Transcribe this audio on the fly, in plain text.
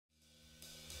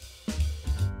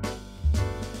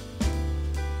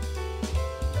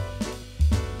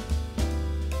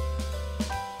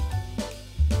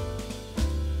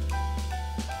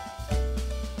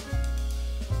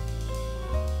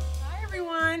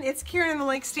everyone, it's Karen the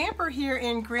Lake Stamper here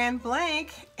in Grand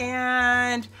Blanc,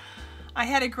 and I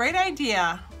had a great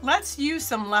idea. Let's use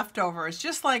some leftovers.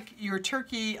 Just like your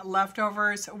turkey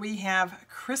leftovers, we have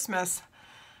Christmas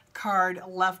card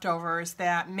leftovers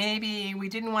that maybe we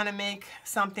didn't want to make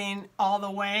something all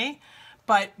the way,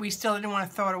 but we still didn't want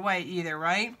to throw it away either,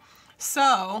 right?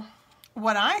 So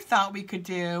what I thought we could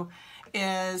do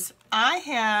is I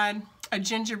had a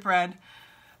gingerbread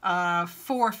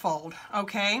fourfold,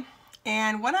 okay?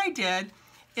 And what I did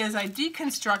is I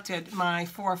deconstructed my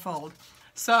fourfold.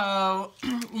 So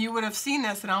you would have seen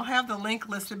this, and I'll have the link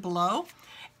listed below,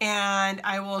 and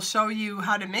I will show you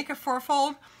how to make a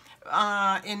fourfold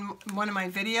in one of my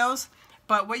videos.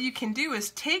 But what you can do is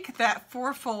take that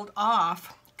fourfold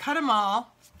off, cut them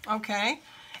all, okay?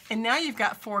 And now you've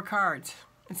got 4 cards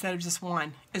instead of just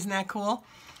 1. Isn't that cool?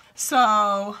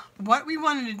 So what we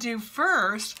wanted to do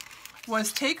first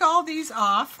was take all these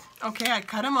off. Okay, I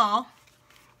cut them all.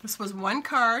 This was 1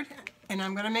 card, and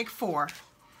I'm going to make 4.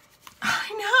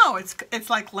 I know, it's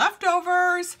like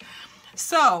leftovers.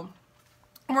 So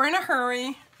we're in a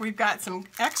hurry. We've got some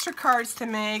extra cards to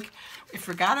make. We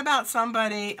forgot about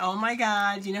somebody. Oh my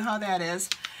God, you know how that is.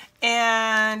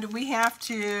 And we have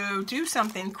to do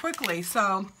something quickly.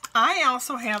 So I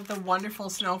also have the wonderful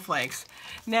snowflakes.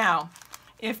 Now,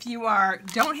 if you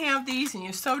don't have these and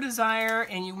you so desire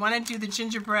and you want to do the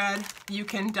gingerbread, you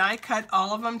can die cut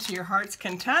all of them to your heart's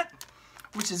content,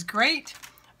 which is great.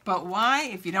 But why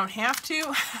if you don't have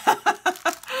to?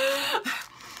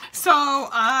 So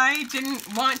I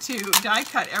didn't want to die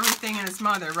cut everything in its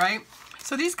mother, right?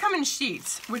 So these come in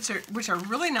sheets, which are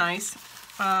really nice.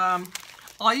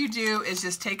 All you do is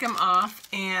just take them off,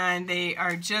 and they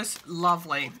are just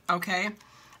lovely. Okay.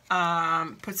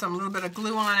 Put some little bit of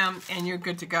glue on them and you're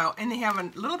good to go. And they have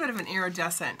a little bit of an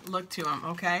iridescent look to them,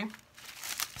 okay?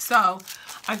 So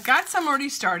I've got some already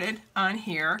started on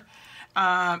here.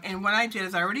 And what I did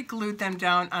is I already glued them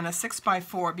down on a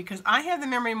 6x4 because I have the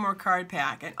Memory More card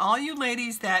pack. And all you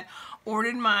ladies that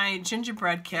ordered my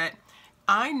gingerbread kit,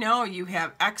 I know you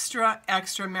have extra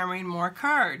Memory More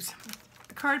cards,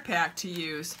 the card pack to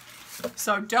use.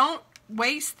 So don't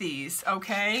waste these,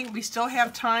 okay? We still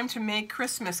have time to make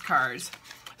Christmas cards.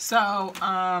 So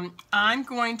I'm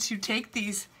going to take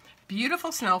these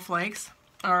beautiful snowflakes,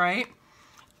 all right,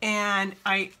 and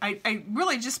I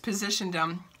really just positioned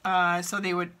them so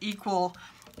they would equal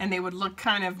and they would look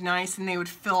kind of nice and they would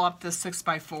fill up the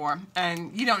 6x4.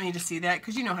 And you don't need to see that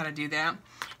because you know how to do that.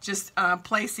 Just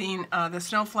placing the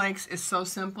snowflakes is so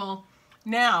simple.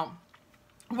 Now,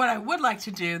 what I would like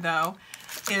to do though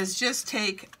is just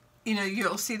take, you know,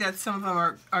 you'll see that some of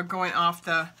them are going off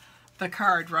the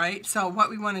card, right? So what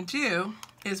we want to do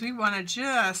is we want to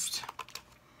just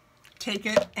take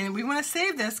it, and we want to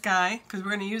save this guy because we're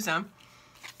going to use him.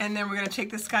 And then we're going to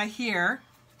take this guy here.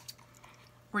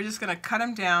 We're just going to cut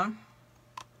him down.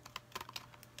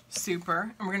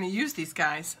 Super. And we're going to use these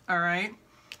guys, all right?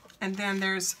 And then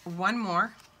there's one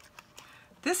more.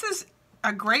 This is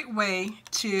a great way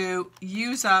to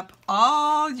use up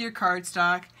all your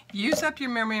cardstock. Use up your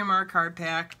Memory More card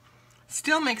pack,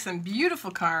 still make some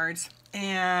beautiful cards,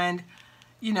 and,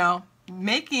 you know,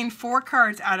 making 4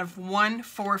 cards out of 1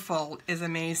 fourfold is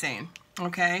amazing,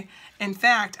 okay? In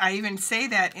fact, I even say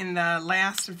that in the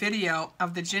last video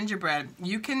of the gingerbread.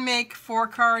 You can make 4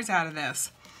 cards out of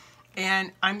this,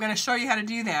 and I'm going to show you how to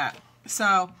do that.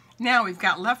 So now we've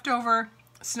got leftover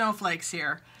snowflakes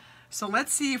here. So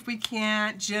let's see if we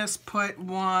can't just put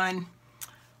one.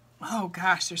 Oh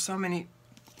gosh, there's so many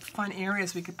fun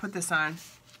areas we could put this on.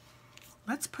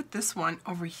 Let's put this one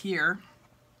over here.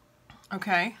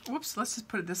 Okay, whoops, let's just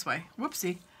put it this way.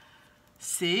 Whoopsie.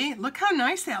 See, look how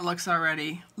nice that looks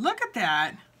already. Look at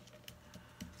that.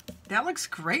 That looks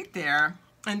great there.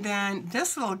 And then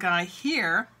this little guy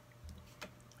here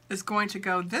is going to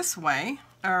go this way,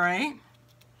 all right?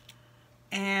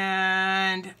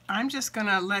 And I'm just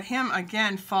gonna let him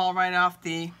again fall right off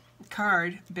the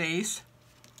card base.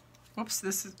 Whoops,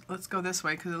 let's go this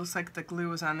way because it looks like the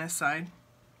glue is on this side.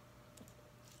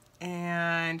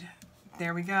 And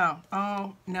there we go.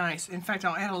 Oh, nice. In fact,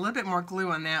 I'll add a little bit more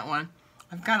glue on that one.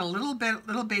 I've got a little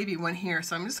baby one here,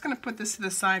 so I'm just going to put this to the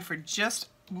side for just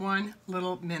 1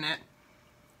 little minute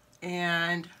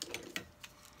and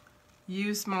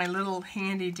use my little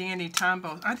handy dandy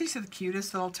Tombos. Aren't these the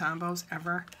cutest little Tombos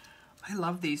ever? I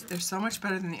love these. They're so much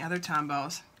better than the other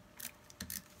Tombos.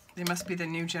 They must be the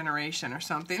new generation or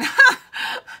something.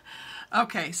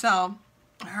 Okay, so,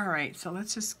 all right, so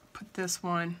let's just put this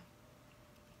one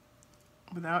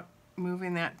without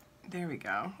moving that. There we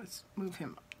go. Let's move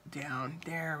him down.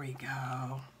 There we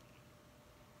go.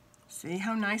 See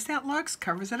how nice that looks?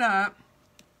 Covers it up.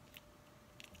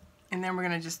 And then we're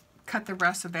going to just cut the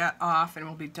rest of that off and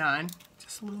we'll be done.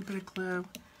 Just a little bit of glue.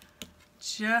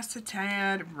 Just a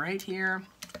tad right here.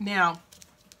 Now,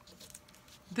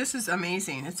 this is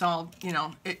amazing. It's all, you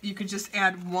know, you could just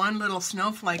add one little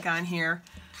snowflake on here,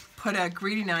 put a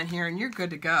greeting on here, and you're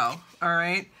good to go. All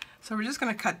right. So we're just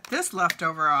going to cut this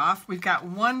leftover off. We've got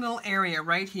one little area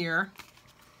right here.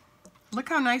 Look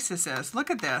how nice this is.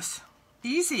 Look at this.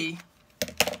 Easy.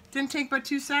 Didn't take but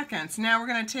 2 seconds. Now we're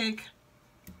going to take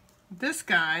this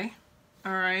guy,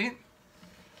 all right,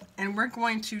 and we're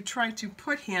going to try to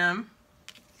put him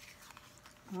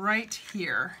right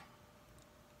here.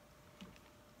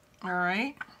 All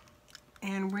right,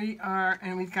 and we've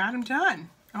got him done.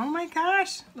 Oh my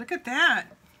gosh, look at that.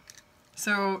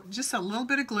 So just a little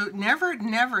bit of glue.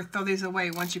 Never throw these away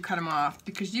once you cut them off,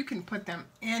 because you can put them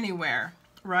anywhere,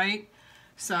 right?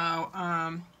 So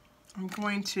I'm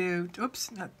going to,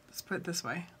 oops, let's put it this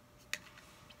way.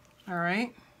 All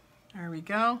right, there we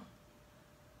go.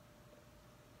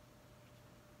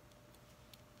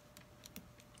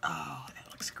 Oh,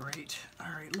 that looks great. All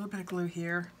right, a little bit of glue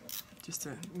here, just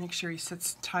to make sure he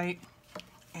sits tight,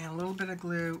 and a little bit of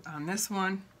glue on this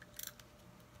one,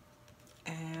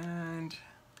 and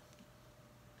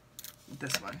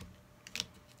this one.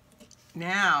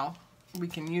 Now we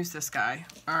can use this guy,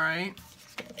 all right?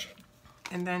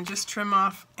 And then just trim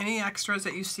off any extras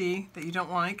that you see that you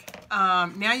don't like.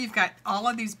 Now you've got all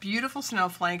of these beautiful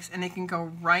snowflakes, and they can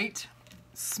go right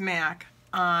smack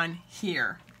on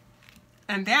here.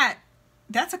 And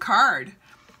that's a card.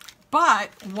 But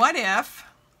what if,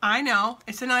 I know,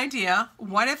 it's an idea,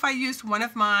 what if I used one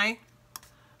of my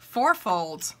 4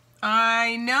 folds?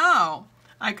 I know,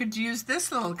 I could use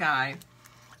this little guy.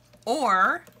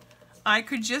 Or I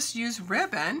could just use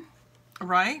ribbon,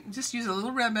 right? Just use a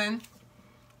little ribbon,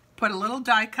 put a little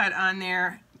die cut on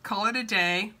there, call it a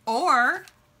day, or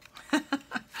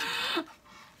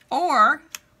or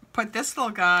put this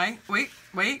little guy, wait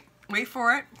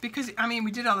for it, because I mean,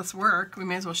 we did all this work, we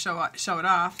may as well show it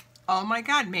off. Oh my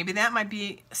God, maybe that might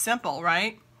be simple,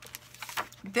 right?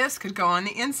 This could go on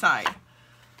the inside.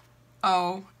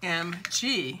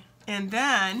 OMG. And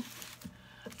then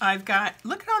I've got,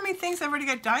 look at how many things I've already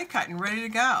got die cut and ready to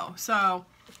go. So,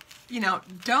 you know,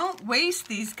 don't waste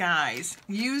these guys.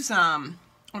 Use them,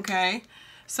 okay?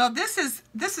 So this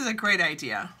is a great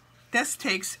idea. This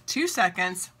takes 2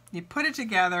 seconds. You put it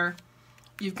together.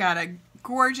 You've got a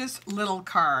gorgeous little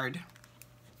card.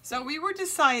 So we were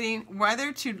deciding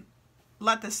whether to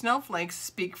let the snowflakes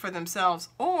speak for themselves,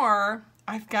 or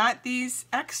I've got these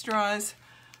extras.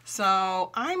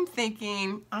 So I'm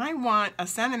thinking I want a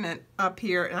sentiment up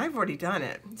here, and I've already done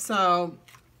it. So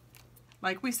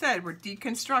like we said, we're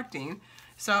deconstructing.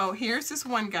 So here's this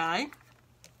one guy,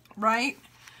 right?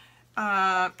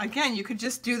 Again, you could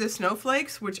just do the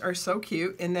snowflakes, which are so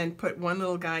cute, and then put one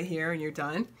little guy here and you're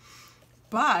done.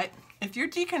 But if you're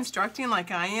deconstructing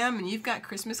like I am, and you've got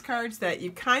Christmas cards that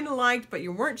you kind of liked, but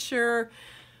you weren't sure,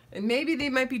 and maybe they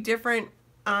might be different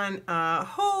on a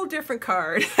whole different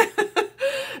card,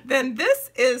 then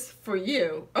this is for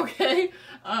you, okay?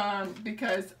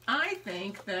 Because I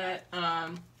think that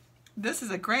this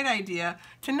is a great idea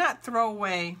to not throw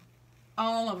away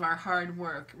all of our hard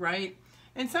work, right?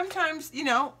 And sometimes, you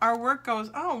know, our work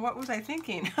goes, oh, what was I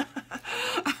thinking?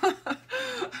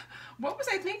 What was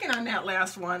I thinking on that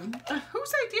last one?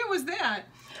 Whose idea was that?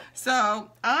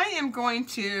 So I am going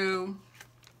to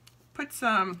put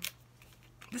some,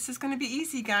 this is going to be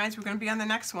easy, guys. We're going to be on the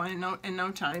next one in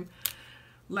no time.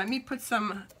 Let me put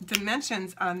some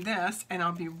dimensions on this, and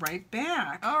I'll be right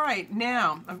back. All right,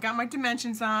 now I've got my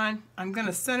dimensions on. I'm going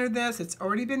to center this. It's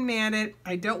already been matted.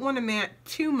 I don't want to mat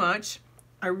too much.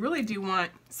 I really do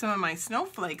want some of my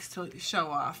snowflakes to show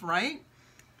off, right?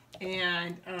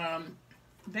 And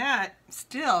that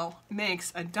still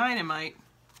makes a dynamite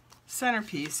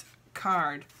centerpiece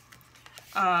card.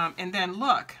 And then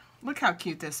look how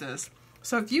cute this is.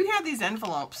 So if you have these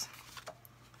envelopes,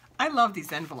 I love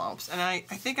these envelopes, and I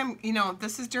think I'm, you know,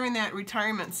 this is during that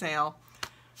retirement sale.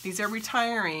 These are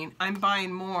retiring. I'm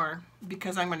buying more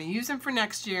because I'm going to use them for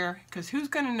next year, because who's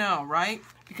going to know, right?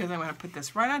 Because I'm going to put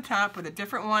this right on top with a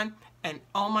different one, and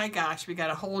oh my gosh, we got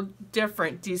a whole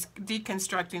different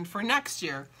deconstructing for next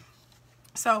year.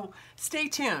 So stay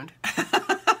tuned.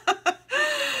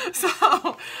 So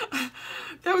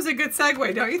that was a good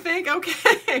segue, don't you think?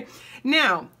 Okay.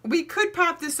 Now, we could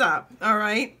pop this up, all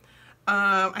right?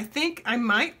 I think I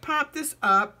might pop this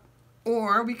up,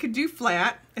 or we could do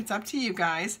flat. It's up to you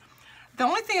guys. The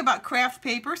only thing about craft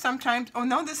paper sometimes, oh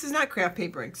no, this is not craft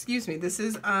paper, excuse me. This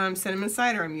is cinnamon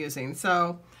cider I'm using.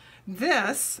 So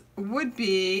this would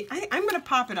be, I'm going to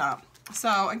pop it up.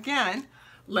 So again,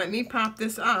 let me pop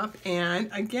this up, and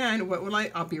again,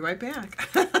 I'll be right back.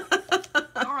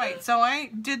 All right, so I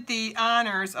did the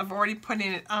honors of already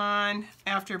putting it on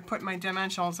after putting my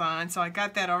dimensionals on, so I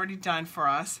got that already done for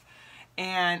us.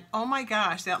 And oh my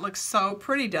gosh, that looks so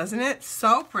pretty, doesn't it?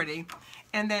 So pretty.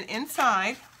 And then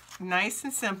inside, nice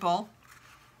and simple,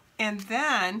 and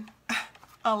then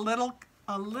a little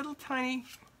tiny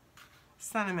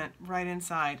sentiment right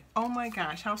inside. Oh my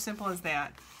gosh, how simple is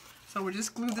that? So we'll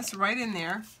just glue this right in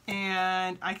there,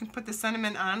 and I can put the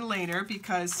sentiment on later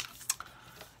because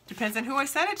depends on who I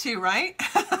send it to, right?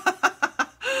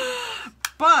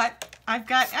 But I've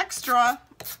got extra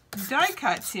die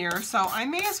cuts here, so I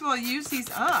may as well use these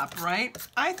up, right?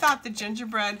 I thought the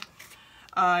gingerbread,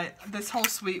 this whole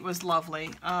suite was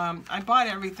lovely. I bought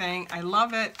everything. I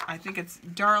love it. I think it's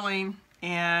darling,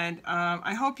 and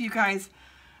I hope you guys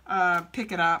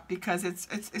pick it up because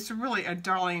it's really a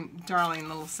darling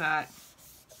little set,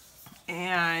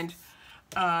 and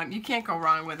you can't go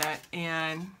wrong with it.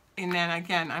 And then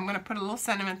again, I'm going to put a little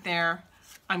sentiment there.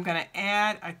 I'm going to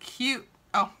add a cute,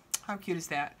 oh, how cute is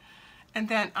that? And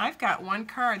then I've got one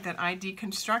card that I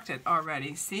deconstructed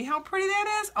already. See how pretty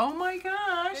that is? Oh my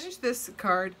gosh. Finish this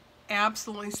card.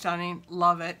 Absolutely stunning.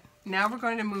 Love it. Now we're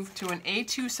going to move to an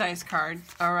A2 size card.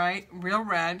 All right, real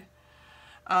red.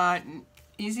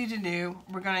 Easy to do.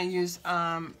 We're going to use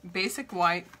basic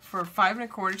white for 5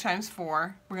 1/4 times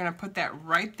 4. We're going to put that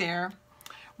right there.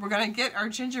 We're going to get our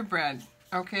gingerbread,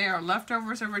 okay, our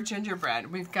leftovers of our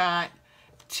gingerbread. We've got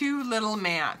 2 little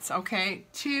mats, okay,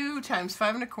 2 times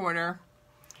 5 1/4,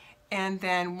 and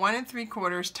then 1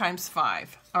 3/4 times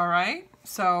 5. All right,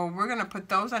 so we're going to put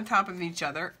those on top of each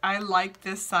other. I like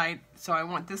this side, so I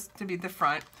want this to be the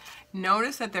front.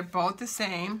 Notice that they're both the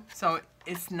same, so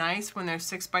it's nice when they're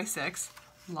 6 by 6.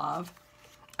 Love.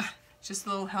 Just a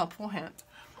little helpful hint.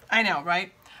 I know,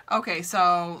 right? Okay,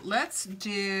 so let's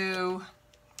do,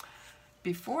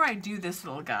 before I do this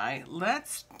little guy,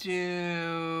 let's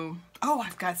do, oh,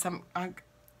 I've got some,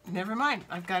 never mind,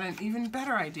 I've got an even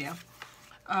better idea.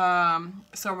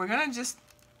 So we're going to just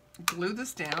glue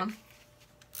this down.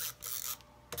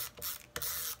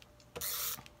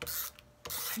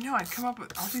 I know, I come up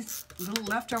with all these little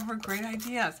leftover great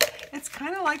ideas. It's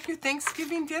kind of like your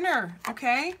Thanksgiving dinner,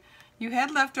 okay? You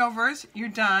had leftovers, you're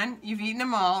done, you've eaten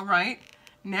them all, right?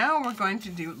 Now we're going to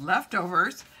do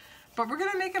leftovers, but we're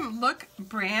going to make them look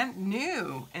brand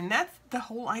new, and that's the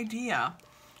whole idea.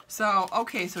 So,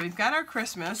 okay, so we've got our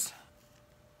Christmas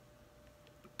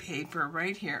paper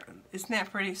right here. Isn't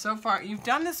that pretty? So far, you've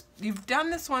done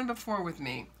this one before with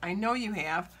me. I know you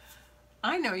have.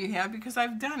 I know you have because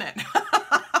I've done it.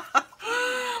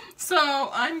 So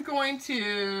I'm going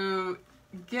to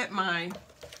get my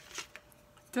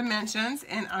dimensions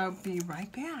and I'll be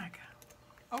right back.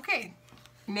 Okay,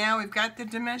 now we've got the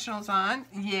dimensionals on.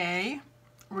 Yay.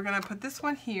 We're going to put this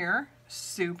one here.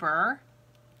 Super.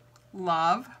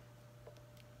 Love.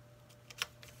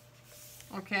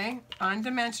 Okay, on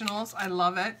dimensionals. I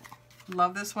love it.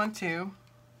 Love this one too.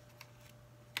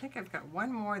 I think I've got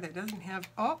one more that doesn't have,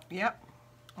 oh, yep.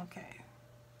 Okay.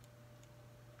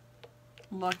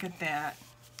 Look at that.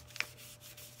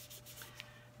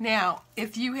 Now,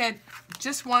 if you had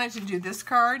just wanted to do this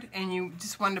card and you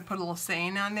just wanted to put a little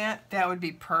saying on that, that would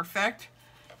be perfect.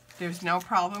 There's no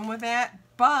problem with that,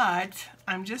 but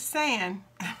I'm just saying,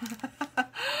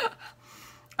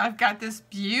 I've got this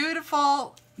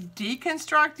beautiful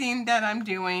deconstructing that I'm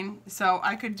doing, so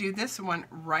I could do this one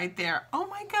right there. Oh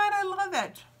my God, I love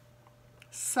it.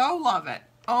 So love it.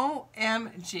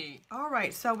 OMG. All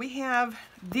right, so we have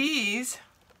these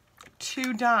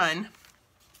 2 done.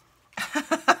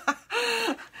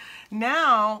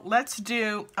 Now let's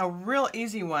do a real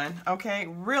easy one, okay?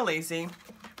 Real easy.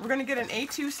 We're gonna get an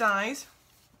A2 size,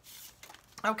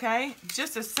 okay?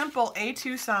 Just a simple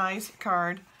A2 size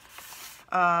card.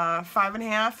 5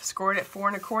 1/2, scored at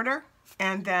 4 1/4,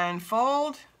 and then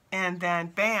fold, and then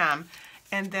bam.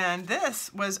 And then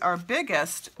this was our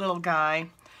biggest little guy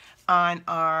on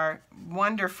our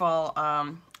wonderful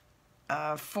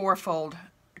 4-fold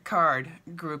card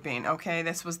grouping, okay?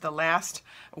 This was the last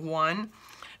one.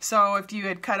 So if you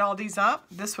had cut all these up,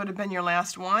 this would have been your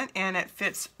last one, and it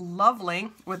fits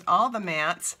lovely with all the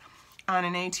mats on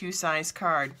an A2 size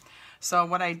card. So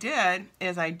what I did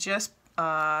is I just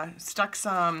stuck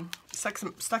some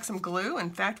glue. In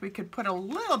fact, we could put a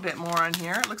little bit more on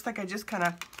here. It looks like I just kind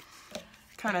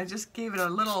of just gave it a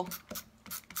little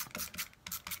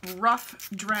rough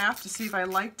draft to see if I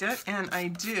liked it, and I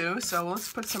do. So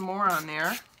let's put some more on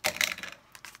there.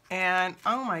 And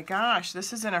oh my gosh,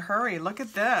 this is in a hurry. Look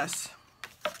at this.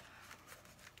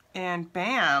 And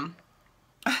bam.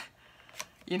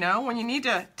 You know, when you need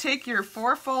to take your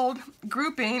 4-fold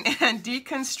grouping and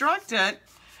deconstruct it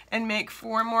and make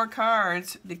 4 more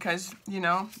cards because, you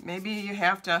know, maybe you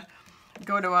have to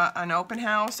go to an open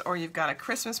house or you've got a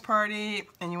Christmas party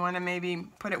and you want to maybe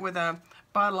put it with a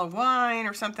bottle of wine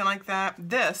or something like that.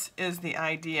 This is the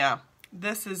idea.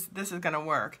 This is going to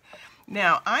work.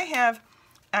 Now, I have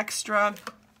extra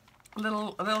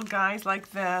little guys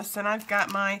like this, and I've got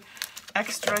my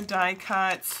extra die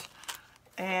cuts,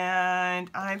 and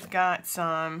I've got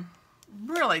some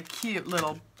really cute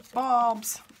little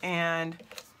bulbs, and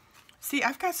see,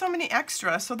 I've got so many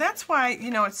extras, so that's why, you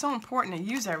know, it's so important to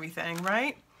use everything,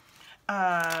 right?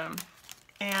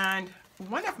 And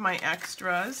one of my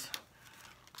extras,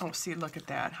 oh, see, look at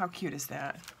that. How cute is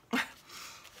that?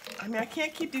 I mean, I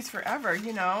can't keep these forever,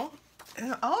 you know.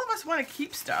 All of us want to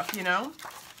keep stuff, you know.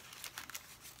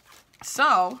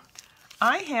 So,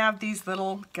 I have these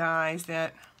little guys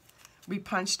that we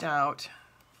punched out,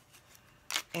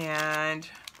 and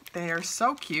they are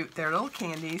so cute. They're little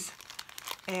candies,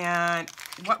 and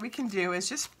what we can do is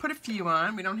just put a few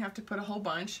on. We don't have to put a whole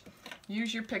bunch.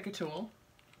 Use your pick a tool,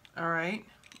 all right,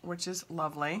 which is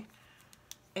lovely.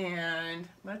 And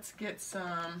let's get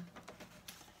some,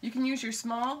 you can use your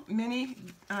small mini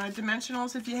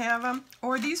dimensionals if you have them,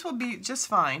 or these will be just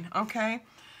fine, okay?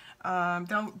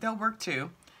 They'll work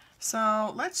too.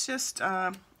 So let's just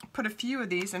put a few of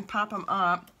these and pop them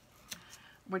up,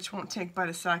 which won't take but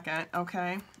a second,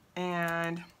 okay?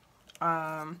 And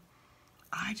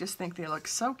I just think they look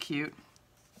so cute,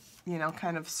 you know,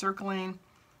 kind of circling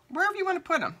wherever you want to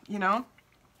put them, you know.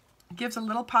 Gives a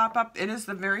little pop-up. It is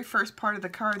the very first part of the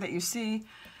card that you see.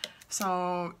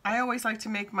 So I always like to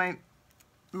make my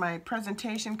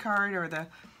presentation card, or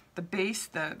the base,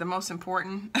 the most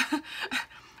important,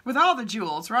 with all the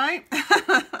jewels, right?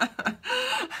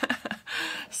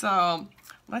 So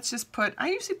let's just put, I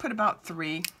usually put about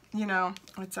 3, you know,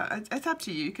 it's up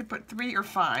to you. You could put 3 or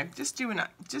 5. Just do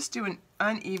an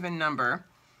uneven number.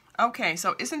 Okay,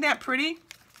 so isn't that pretty?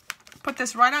 Put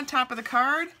this right on top of the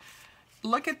card.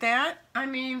 Look at that. I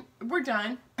mean, we're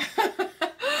done.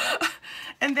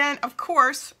 And then, of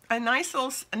course, a nice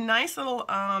little,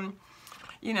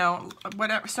 you know,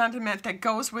 whatever sentiment that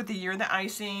goes with the "You're the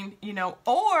icing," you know,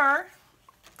 or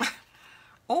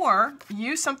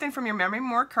use something from your Memory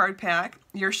More card pack,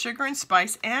 your sugar and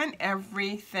spice, and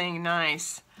everything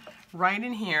nice right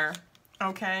in here.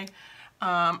 Okay,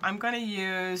 I'm going to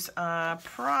use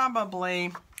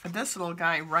probably this little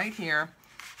guy right here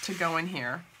to go in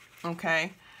here.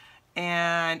 Okay,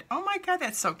 and oh my God,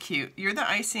 that's so cute. You're the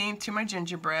icing to my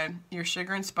gingerbread, your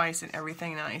sugar and spice, and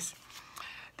everything nice.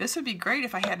 This would be great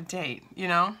if I had a date, you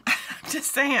know. I'm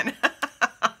just saying.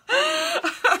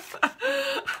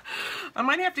 I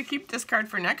might have to keep this card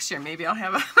for next year. Maybe I'll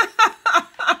have a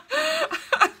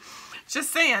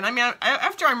just saying. I mean,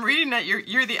 after I'm reading that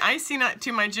you're the icing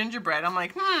to my gingerbread, I'm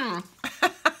like,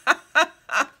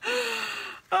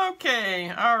 Okay,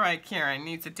 all right, Karen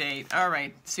needs a date. All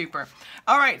right, super.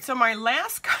 All right, so my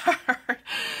last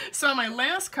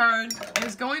card,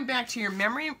 is going back to your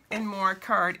Memory and More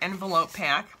card envelope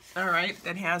pack. All right,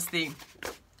 that has the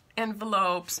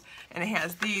envelopes, and it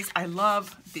has these. I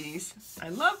love these. I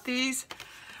love these.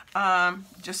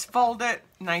 Just fold it,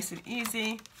 nice and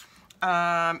easy.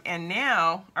 And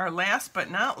now, our last but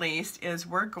not least is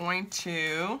we're going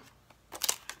to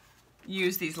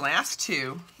use these last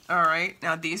 2. All right,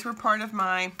 now these were part of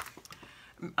my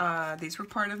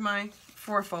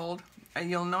 4-fold.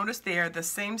 You'll notice they are the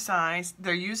same size.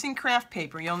 They're using craft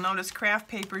paper. You'll notice craft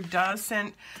paper does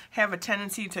have a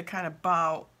tendency to kind of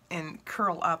bow and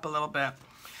curl up a little bit.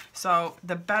 So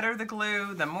the better the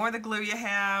glue, the more the glue you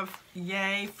have,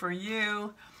 yay for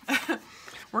you.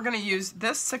 We're going to use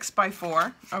this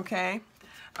 6x4, okay?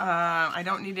 I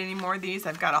don't need any more of these.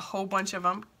 I've got a whole bunch of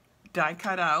them die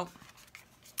cut out.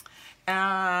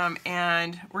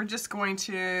 And we're just going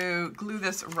to glue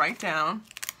this right down.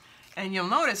 And you'll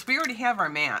notice we already have our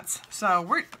mats. So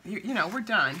we're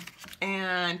done.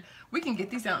 And we can get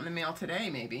these out in the mail today,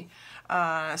 maybe.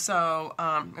 In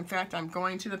fact, I'm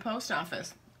going to the post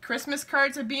office. Christmas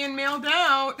cards are being mailed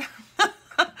out.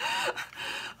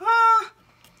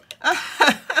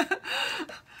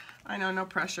 I know, no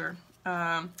pressure.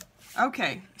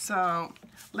 Okay, so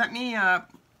let me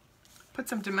put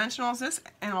some dimensionals this,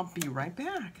 and I'll be right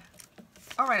back.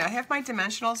 All right, I have my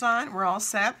dimensionals on. We're all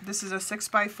set. This is a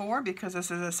 6x4 because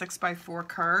this is a 6x4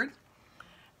 card.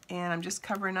 And I'm just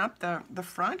covering up the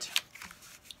front.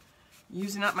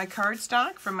 Using up my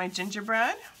cardstock from my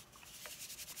gingerbread.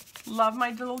 Love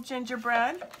my little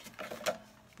gingerbread.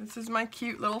 This is my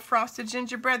cute little frosted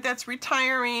gingerbread that's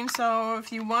retiring, so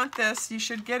if you want this, you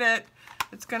should get it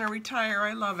It's gonna retire.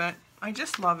 I love it. I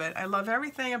just love it. I love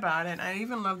everything about it. I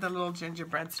even love the little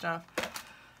gingerbread stuff.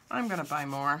 I'm gonna buy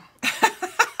more.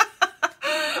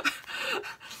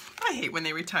 I hate when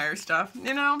they retire stuff.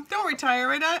 You know, don't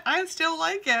retire it. I still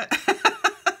like it.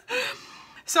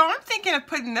 So I'm thinking of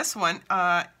putting this one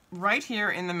right here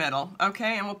in the middle.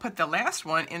 Okay, and we'll put the last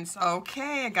one in.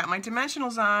 Okay, I got my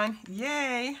dimensionals on.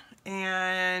 Yay.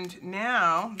 And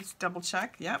now, let's double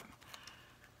check. Yep.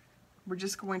 We're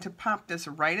just going to pop this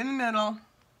right in the middle.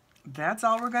 That's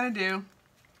all we're going to do.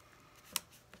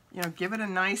 You know, give it a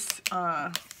nice,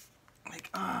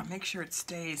 make sure it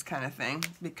stays kind of thing,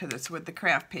 because it's with the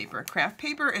craft paper. Craft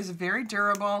paper is very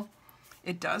durable.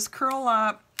 It does curl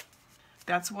up.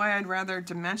 That's why I'd rather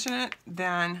dimension it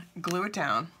than glue it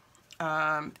down.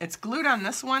 It's glued on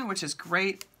this one, which is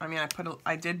great. I mean,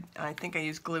 I think I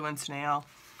used glue and snail.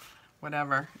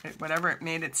 Whatever it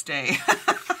made it stay.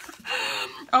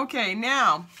 Okay,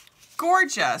 now,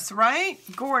 gorgeous, right?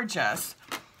 Gorgeous.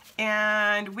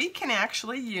 And we can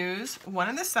actually use one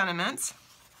of the sentiments.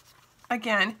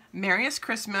 Again, Merriest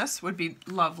Christmas would be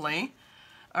lovely.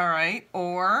 All right,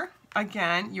 or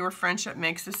again, your friendship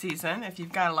makes the season. If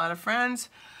you've got a lot of friends,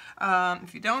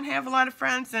 if you don't have a lot of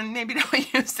friends, then maybe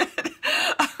don't use it.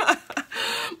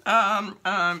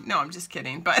 No, I'm just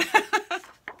kidding. But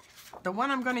the one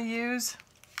I'm going to use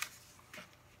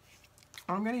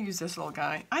this little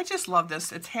guy. I just love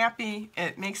this. It's happy.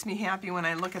 It makes me happy when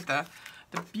I look at the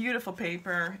beautiful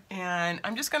paper. And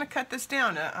I'm just going to cut this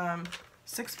down to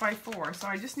 6 by 4. So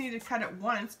I just need to cut it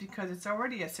once because it's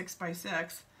already a 6 by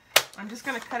 6. I'm just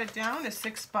going to cut it down to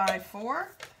 6 by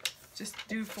 4. Just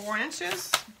do 4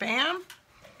 inches. Bam.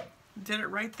 Did it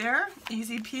right there.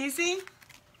 Easy peasy.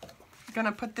 I'm going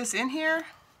to put this in here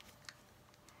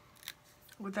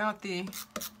without the...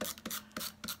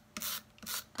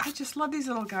 I just love these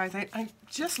little guys. I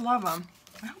just love them.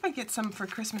 I hope I get some for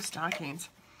Christmas stockings.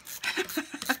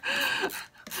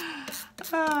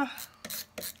 They're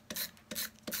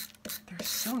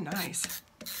so nice.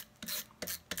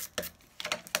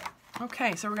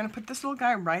 Okay, so we're going to put this little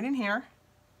guy right in here.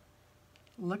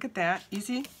 Look at that.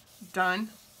 Easy. Done.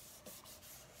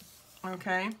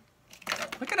 Okay.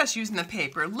 Look at us using the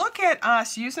paper. Look at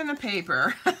us using the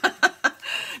paper.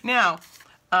 Now,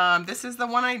 this is the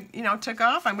one I, took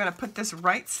off. I'm going to put this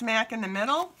right smack in the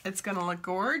middle. It's going to look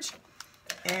gorge.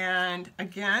 And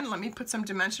again, let me put some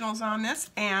dimensionals on this,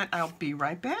 and I'll be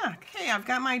right back. Okay, I've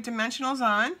got my dimensionals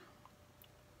on.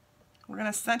 We're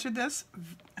going to center this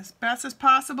as best as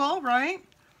possible, right?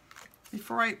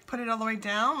 Before I put it all the way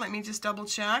down, let me just double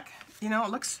check.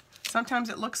 Sometimes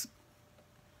it looks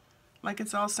like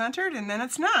it's all centered, and then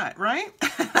it's not, right?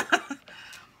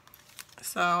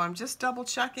 So I'm just double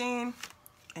checking,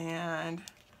 and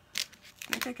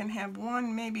I think I can have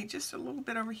one maybe just a little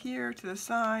bit over here to the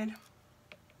side.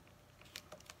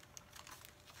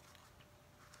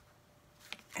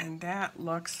 And that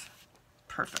looks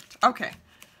perfect. Okay,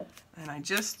 and I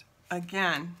just,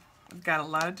 again, I've got a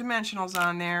lot of dimensionals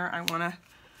on there. I want to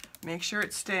make sure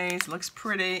it stays, looks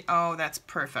pretty. Oh, that's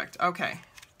perfect. Okay,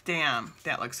 damn,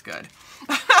 that looks good.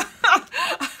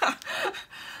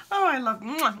 Oh, I love,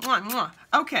 mwah, mwah, mwah.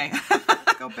 Okay,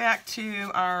 go back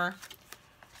to our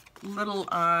little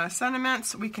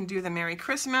sentiments. We can do the Merry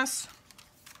Christmas.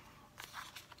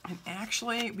 And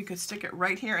actually, we could stick it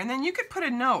right here. And then you could put a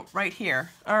note right here.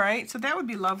 All right, so that would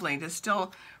be lovely to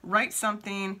still write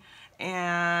something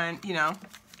and,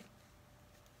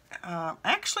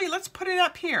 actually, let's put it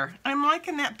up here. I'm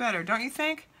liking that better, don't you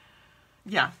think?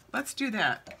 Yeah, let's do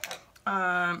that.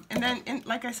 And then,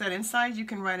 like I said, inside you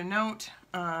can write a note.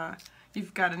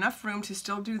 You've got enough room to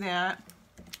still do that.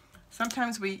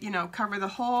 Sometimes we, cover the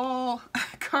whole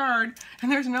card and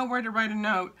there's nowhere to write a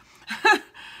note.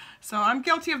 So I'm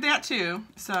guilty of that too.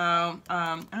 So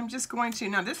I'm just going to,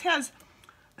 now this has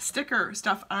sticker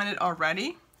stuff on it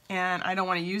already, and I don't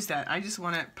want to use that. I just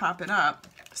want to pop it up.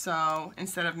 So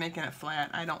instead of making it flat,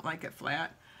 I don't like it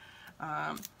flat.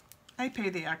 I pay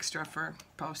the extra for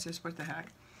postage, what the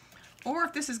heck. Or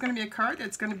if this is going to be a card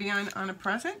that's going to be on a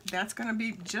present, that's going to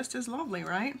be just as lovely,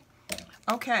 right?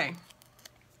 Okay,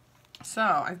 so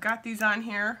I've got these on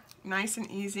here, nice and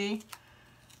easy.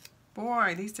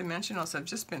 Boy, these dimensionals have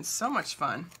just been so much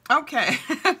fun. Okay,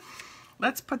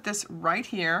 let's put this right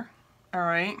here. All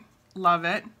right, love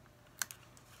it.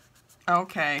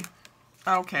 Okay,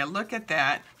 look at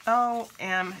that.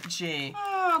 OMG.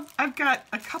 Oh, I've got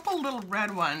a couple little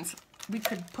red ones. We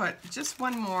could put just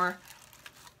one more.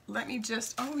 Let me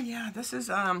just, oh yeah, this is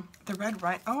the red,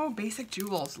 right? Oh, Basic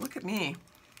Jewels. Look at me.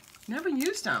 Never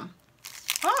used them.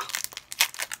 Oh,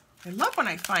 I love when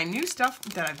I find new stuff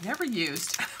that I've never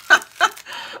used.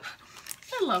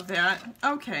 I love that.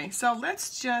 Okay, so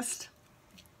let's just,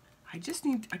 I just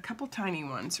need a couple tiny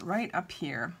ones right up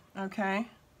here, okay?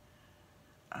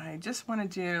 I just want to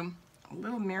do a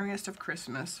little merriest of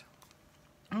Christmas.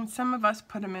 And some of us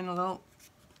put them in a little,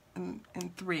 in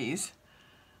threes,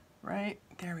 right?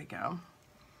 There we go.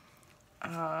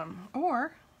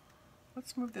 Or,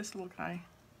 let's move this little guy.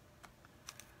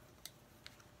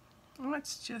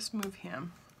 Let's just move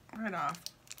him right off.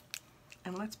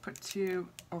 And let's put 2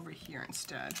 over here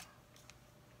instead.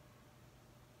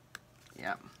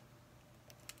 Yep.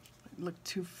 It looked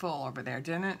too full over there,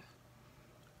 didn't it?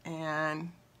 And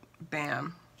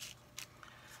bam.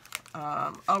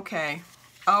 Okay.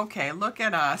 Okay, look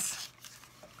at us.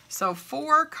 So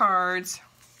 4 cards,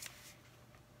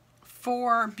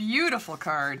 4 beautiful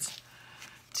cards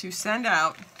to send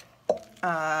out.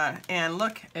 And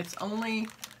look, it's only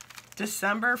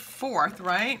December 4th,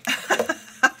 right?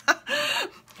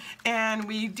 And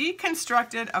we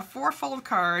deconstructed a 4-fold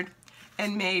card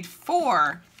and made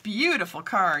 4 beautiful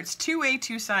cards, 2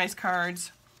 A2 size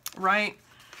cards, right?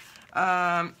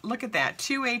 Look at that,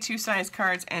 2 A2 size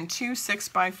cards and 2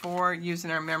 6x4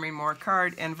 using our Memory More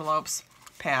card envelopes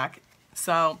pack.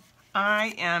 So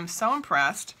I am so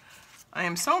impressed. I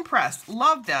am so impressed.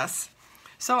 Love this.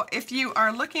 So if you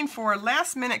are looking for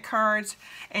last minute cards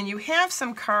and you have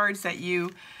some cards that you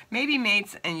maybe made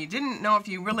and you didn't know if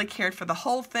you really cared for the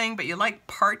whole thing, but you like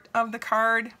part of the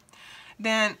card,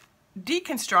 then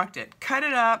deconstruct it. Cut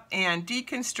it up and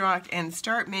deconstruct and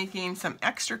start making some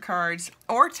extra cards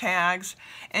or tags.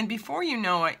 And before you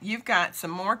know it, you've got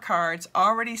some more cards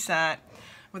already set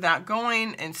without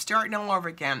going and starting all over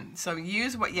again. So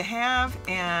use what you have,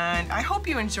 and I hope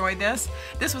you enjoyed this.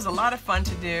 This was a lot of fun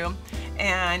to do.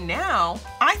 And now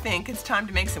I think it's time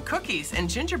to make some cookies and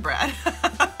gingerbread.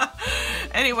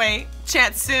 Anyway,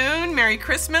 chat soon. Merry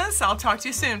Christmas. I'll talk to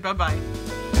you soon. Bye-bye.